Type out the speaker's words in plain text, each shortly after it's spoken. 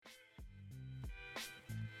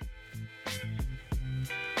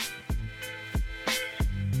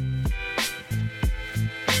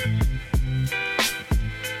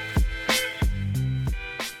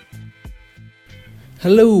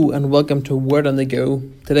Hello and welcome to Word on the Go.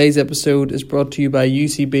 Today's episode is brought to you by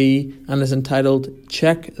UCB and is entitled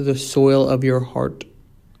Check the Soil of Your Heart.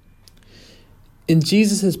 In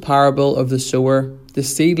Jesus' parable of the sower, the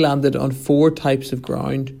seed landed on 4 types of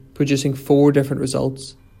ground, producing 4 different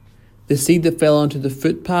results. The seed that fell onto the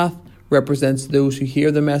footpath represents those who hear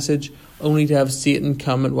the message only to have Satan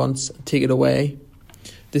come at once and take it away.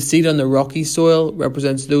 The seed on the rocky soil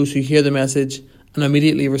represents those who hear the message and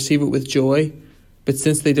immediately receive it with joy. But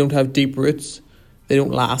since they don't have deep roots, they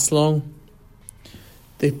don't last long.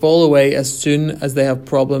 They fall away as soon as they have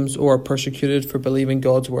problems or are persecuted for believing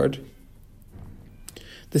God's word.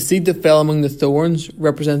 The seed that fell among the thorns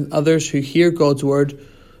represents others who hear God's word,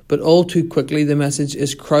 but all too quickly the message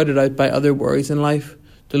is crowded out by other worries in life,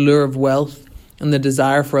 the lure of wealth, and the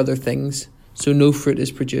desire for other things, so no fruit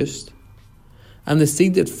is produced. And the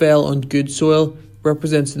seed that fell on good soil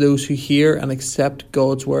represents those who hear and accept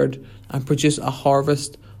God's word and produce a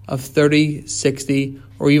harvest of 30, 60,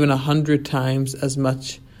 or even 100 times as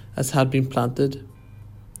much as had been planted.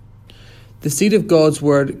 The seed of God's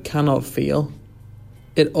word cannot fail.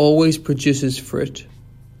 It always produces fruit.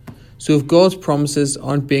 So if God's promises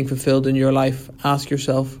aren't being fulfilled in your life, ask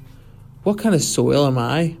yourself, what kind of soil am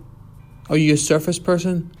I? Are you a surface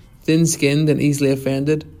person, thin-skinned and easily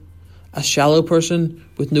offended? A shallow person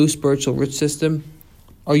with no spiritual root system?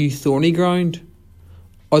 Are you thorny ground?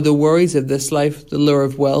 Are the worries of this life, the lure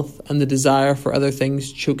of wealth, and the desire for other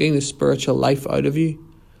things choking the spiritual life out of you?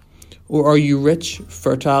 Or are you rich,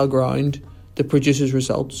 fertile ground that produces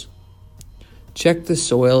results? Check the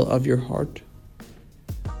soil of your heart.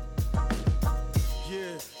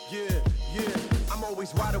 I'm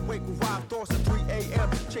always wide awake with wild thoughts at 3 a.m.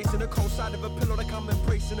 Chasing the cold side of a pillow like I'm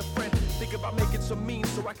embracing a friend. Think about making some means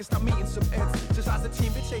so I can start meeting some ends. Just as a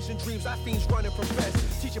team been chasing dreams, I fiends running from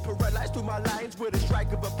fence. Teacher paralyzed through my lines with a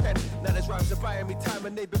strike of a pen. Now there's rhymes are buying me time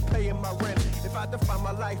and they've been paying my rent. If I define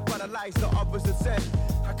my life by the lies the opposites end,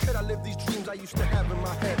 how could I live these dreams I used to have in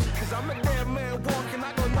my head? Cause I'm a damn man walking,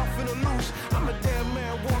 I got nothing to lose. I'm a damn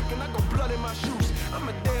man walking, I got blood in my shoes. I'm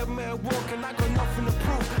a damn man walking, I got nothing to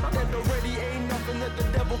prove. I'm dead already, ain't nothing that the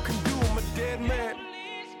devil can do. I'm a dead man.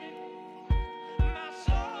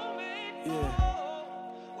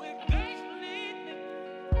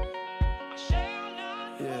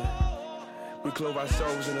 We clothe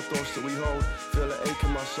ourselves in the thoughts that we hold. Feel the ache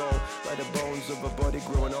in my soul, like the bones of a body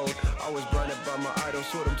growing old. I was blinded by my idol,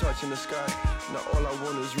 saw them touching the sky. Now all I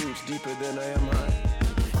want is roots deeper than I am high.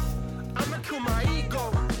 I'ma kill my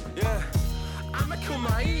ego, yeah. I'ma kill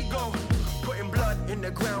my ego. Putting blood in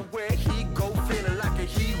the ground where he go, feeling like a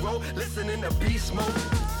hero, listening to beast mode.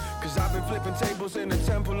 Cause I've been flipping tables in the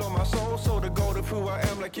temple on my soul. So the gold of who I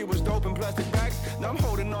am like it was dope in plastic bags. Now I'm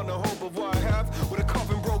holding on the hope of what I have, with a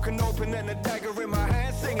coffin broken open and a dagger in my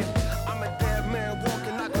hand, singing I'm a dead man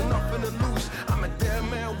walking, I got nothing to lose. I'm a dead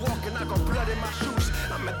man walking, I got blood in my shoes.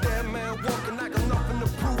 I'm a dead man walking, I got nothing to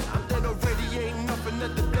prove. I'm dead already, ain't nothing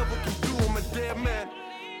that the devil can do. I'm a dead man.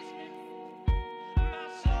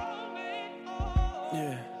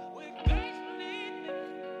 Yeah.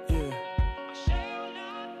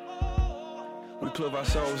 We clothe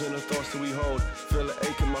ourselves in the thoughts that we hold. Feel the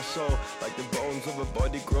ache in my soul, like the bones of a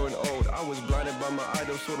body growing old. I was blinded by my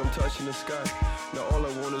idol, saw them touching the sky. Now all I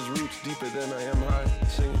want is roots deeper than I am high.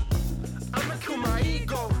 Sing. I'ma kill my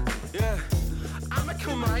ego, yeah. I'ma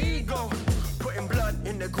kill my ego. Putting blood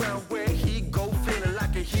in the ground where he go, feeling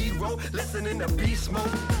like a hero, listening to beast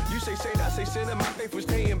mode. You say that, say sin, and my faith was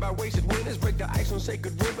taken by wasted winners. Break the ice on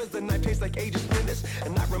sacred rivers, the night tastes like ages splinters.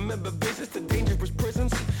 And I remember visits to dangerous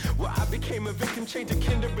prisons, where I became a victim, changing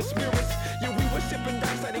kindred spirits. Yeah, we were sipping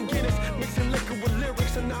Dykeside and Guinness, mixing liquor with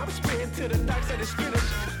lyrics, and now I'm spitting to the Dykeside and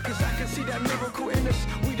Spinners. Cause I can see that miracle in us.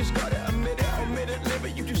 We just gotta admit it, live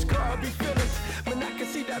it. You just gotta be fearless. Man, I can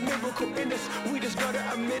see that miracle in us. We just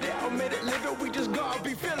gotta admit it, live it. We just gotta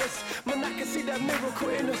be fearless. Man, I can see that miracle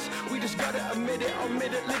in us. We just gotta admit it,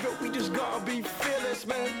 live it. We just gotta be fearless,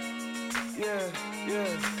 man. Yeah.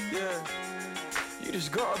 You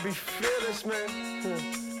just gotta be fearless, man.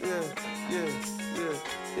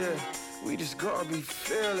 Yeah. We just gotta be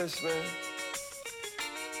fearless, man.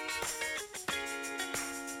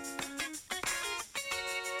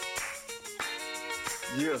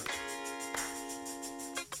 Yeah.